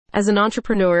As an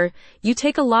entrepreneur, you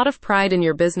take a lot of pride in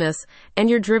your business and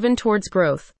you're driven towards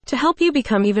growth. To help you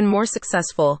become even more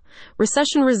successful,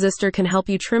 Recession Resistor can help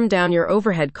you trim down your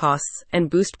overhead costs and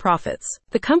boost profits.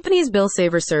 The company's Bill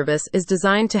Saver service is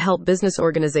designed to help business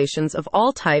organizations of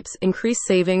all types increase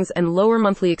savings and lower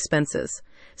monthly expenses,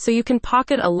 so you can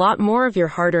pocket a lot more of your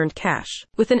hard-earned cash.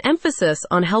 With an emphasis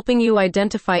on helping you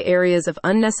identify areas of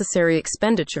unnecessary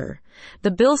expenditure,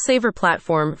 the Bill Saver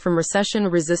platform from Recession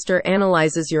Resistor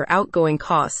analyzes your outgoing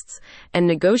costs and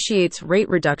negotiates rate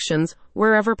reductions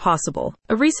wherever possible.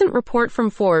 A recent report from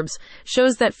Forbes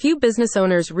shows that few business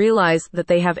owners realize that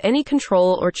they have any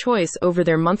control or choice over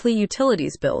their monthly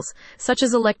utilities bills, such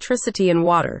as electricity and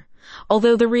water.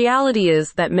 Although the reality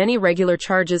is that many regular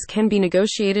charges can be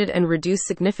negotiated and reduced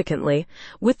significantly,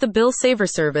 with the Bill Saver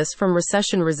service from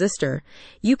Recession Resistor,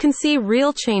 you can see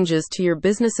real changes to your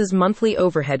business's monthly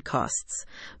overhead costs.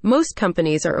 Most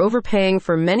companies are overpaying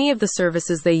for many of the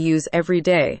services they use every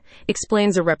day,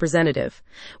 explains a representative.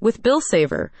 With Bill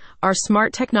Saver, our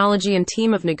smart technology and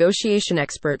team of negotiation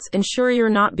experts ensure you're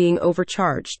not being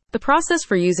overcharged. The process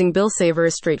for using Bill Saver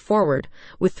is straightforward,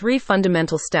 with 3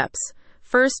 fundamental steps.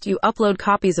 First, you upload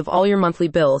copies of all your monthly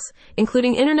bills,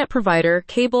 including internet provider,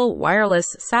 cable, wireless,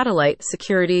 satellite,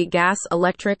 security, gas,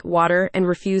 electric, water, and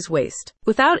refuse waste.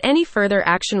 Without any further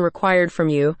action required from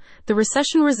you, the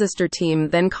Recession Resistor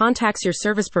team then contacts your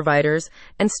service providers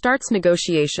and starts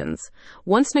negotiations.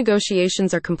 Once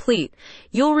negotiations are complete,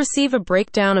 you'll receive a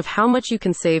breakdown of how much you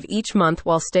can save each month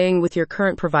while staying with your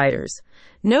current providers.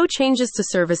 No changes to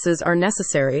services are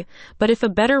necessary, but if a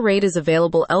better rate is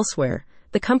available elsewhere,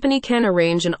 the company can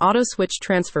arrange an auto-switch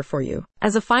transfer for you.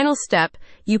 As a final step,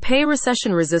 you pay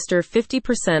Recession Resistor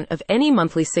 50% of any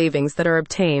monthly savings that are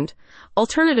obtained.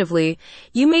 Alternatively,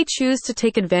 you may choose to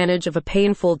take advantage of a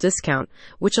pay-in-full discount,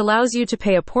 which allows you to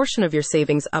pay a portion of your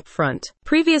savings up front.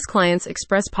 Previous clients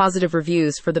express positive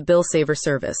reviews for the Bill Saver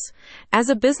service. As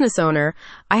a business owner,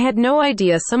 I had no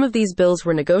idea some of these bills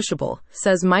were negotiable,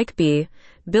 says Mike B.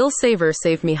 Bill Saver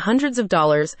saved me hundreds of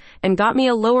dollars and got me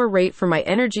a lower rate for my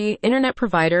energy, internet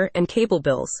provider, and cable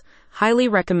bills. Highly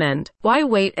recommend. Why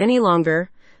wait any longer?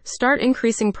 Start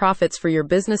increasing profits for your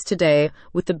business today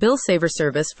with the Bill Saver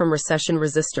service from Recession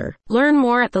Resistor. Learn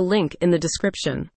more at the link in the description.